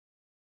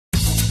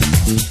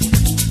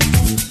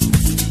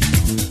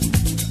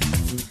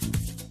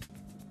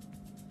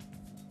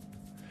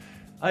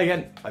Hi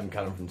again, I'm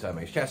Callum from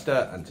Turmeaus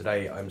Chester, and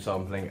today I'm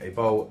sampling a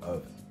bowl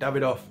of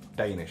Davidoff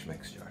Danish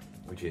mixture,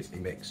 which is a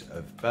mix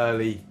of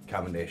Burley,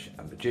 Cavendish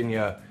and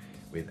Virginia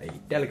with a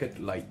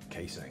delicate light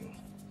casing.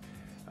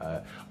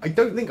 I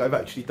don't think I've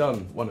actually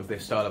done one of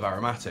this style of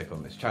aromatic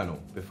on this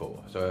channel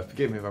before, so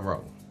forgive me if I'm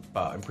wrong,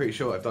 but I'm pretty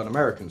sure I've done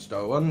American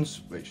style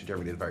ones, which are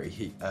generally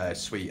very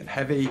sweet and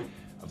heavy.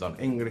 I've done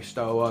English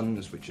style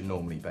ones, which are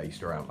normally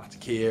based around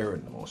Latakia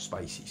and the more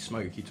spicy,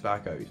 smoky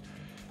tobaccos.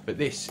 But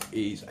this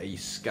is a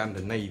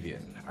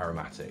Scandinavian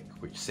aromatic,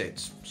 which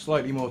sits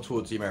slightly more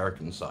towards the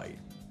American side,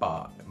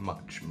 but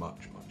much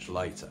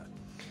lighter.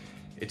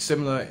 It's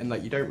similar in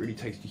that you don't really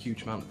taste a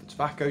huge amount of the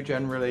tobacco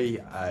generally,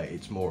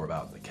 it's more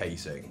about the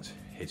casings.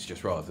 It's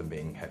just rather than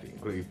being heavy and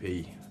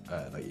gloopy,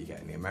 like you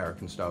get in the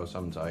American style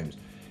sometimes,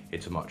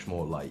 it's a much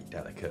more light,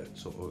 delicate,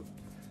 sort of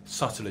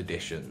subtle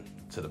addition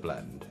to the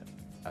blend.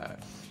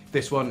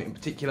 This one in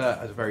particular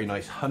has a very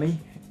nice honey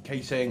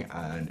casing,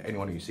 and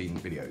anyone who's seen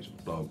videos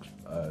and blogs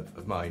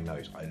of mine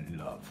knows I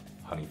love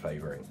honey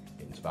flavouring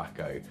in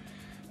tobacco.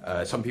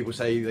 Some people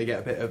say they get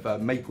a bit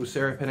of maple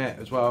syrup in it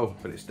as well,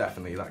 but it's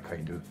definitely that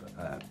kind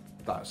of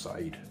that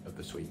side of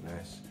the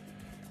sweetness.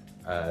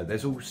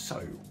 There's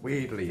also,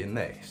 weirdly in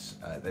this,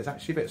 there's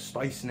actually a bit of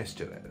spiciness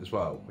to it as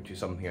well, which is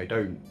something I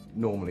don't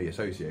normally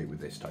associate with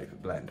this type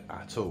of blend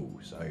at all.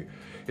 So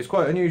it's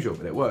quite unusual,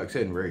 but it works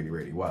in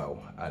really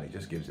well, and it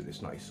just gives it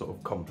this nice sort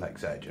of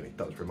complex edge, and it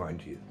does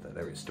remind you that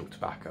there is still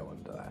tobacco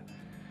under there.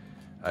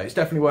 It's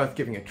definitely worth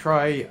giving a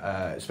try,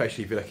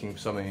 especially if you're looking for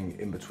something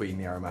in between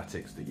the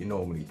aromatics that you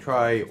normally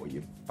try, or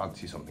you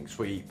fancy something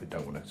sweet but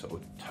don't want to sort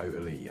of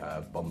totally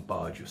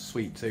bombard your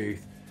sweet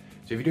tooth.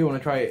 So if you do want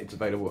to try it, it's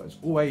available as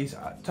always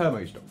at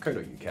turmeaus.co.uk.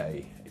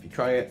 If you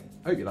try it,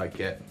 hope you like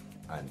it,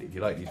 and if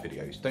you like these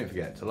videos, don't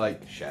forget to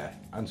like, share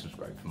and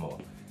subscribe for more.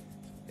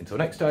 Until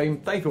next time,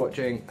 thanks for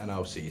watching, and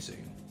I'll see you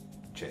soon.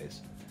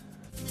 Cheers.